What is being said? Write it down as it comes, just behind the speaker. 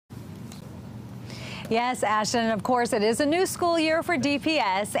Yes, Ashton, and of course it is a new school year for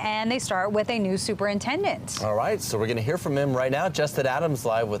DPS, and they start with a new superintendent. All right, so we're going to hear from him right now. Justin Adams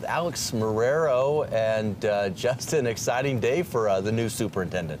live with Alex Marrero, and Justin, exciting day for the new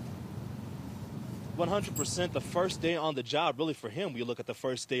superintendent. 100% the first day on the job, really, for him. We look at the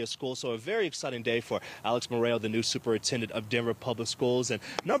first day of school, so a very exciting day for Alex Marrero, the new superintendent of Denver Public Schools. And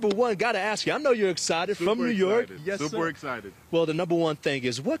number one, got to ask you, I know you're excited from New York. Yes, super excited. Well, the number one thing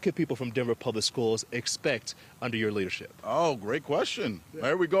is, what can people from Denver Public Schools expect under your leadership? Oh, great question. Yeah.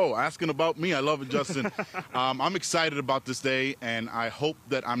 There we go. Asking about me. I love it, Justin. I'm excited about this day, and I hope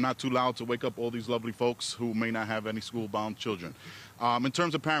that I'm not too loud to wake up all these lovely folks who may not have any school-bound children. In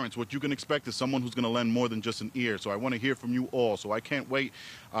terms of parents, what you can expect is someone who's going to lend more than just an ear. So I want to hear from you all. So I can't wait,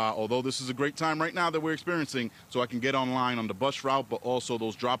 although this is a great time right now that we're experiencing, so I can get online on the bus route, but also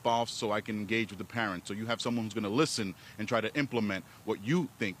those drop-offs so I can engage with the parents. So you have someone who's going to listen and try to implement what you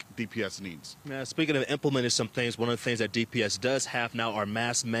think DPS needs. Now, speaking of implementing some things, one of the things that DPS does have now are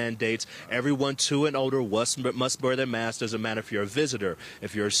mask mandates. Everyone 2 and older must wear their mask. Doesn't matter if you're a visitor,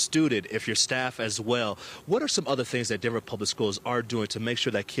 if you're a student, if you're staff as well. What are some other things that Denver Public Schools are doing to make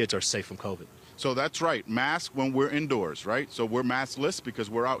sure that kids are safe from COVID? So that's right. Mask when we're indoors, right? So we're maskless because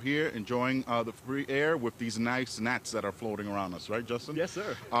we're out here enjoying the free air with these nice gnats that are floating around us, right, Justin? Yes,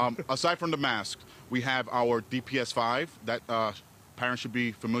 sir. Aside from the mask, we have our DPS 5 that parents should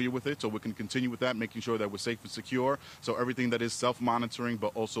be familiar with it, so we can continue with that, making sure that we're safe and secure. So everything that is self-monitoring,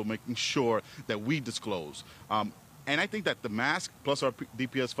 but also making sure that we disclose. And I think that the mask plus our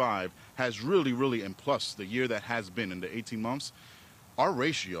DPS 5 has really, and plus the year that has been in the 18 months, our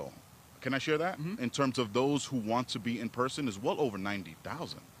ratio, can I share that? In terms of those who want to be in person is well over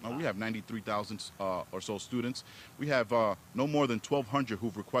 90,000. Now, we have 93,000 or so students. We have no more than 1,200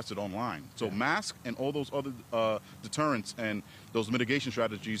 who've requested online. So mask and all those other deterrents and those mitigation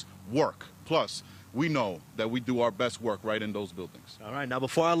strategies work. Plus, we know that we do our best work right in those buildings. All right, now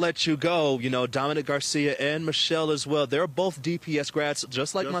before I let you go, you know, Dominic Garcia and Michelle as well, they're both DPS grads,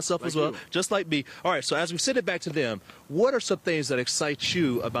 just like myself as well, just like me. All right, so as we send it back to them, what are some things that excite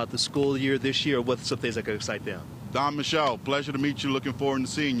you about the school year this year? What are some things that could excite them? Dom, Michelle, pleasure to meet you. Looking forward to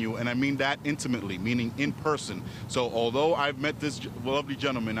seeing you. And I mean that intimately, meaning in person. So although I've met this lovely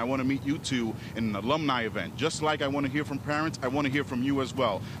gentleman, I want to meet you two in an alumni event. Just like I want to hear from parents, I want to hear from you as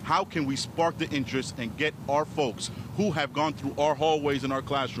well. How can we spark the interest and get our folks who have gone through our hallways and our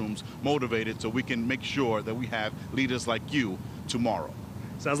classrooms motivated so we can make sure that we have leaders like you tomorrow?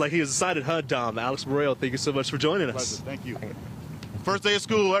 Sounds like he was excited, huh, Dom? Alex Marrero, thank you so much for joining us. Pleasure. Thank you. First day of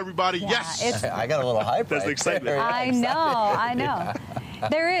school, everybody. Yeah, yes. I got a little hype. That's the excitement. I know.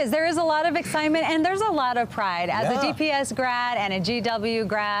 There is a lot of excitement, and there's a lot of pride. As a DPS grad and a GW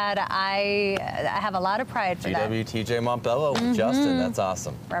grad, I have a lot of pride for that. GW TJ Montbello with Justin. That's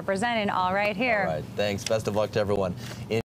awesome. Representing all right here. All right. Thanks. Best of luck to everyone.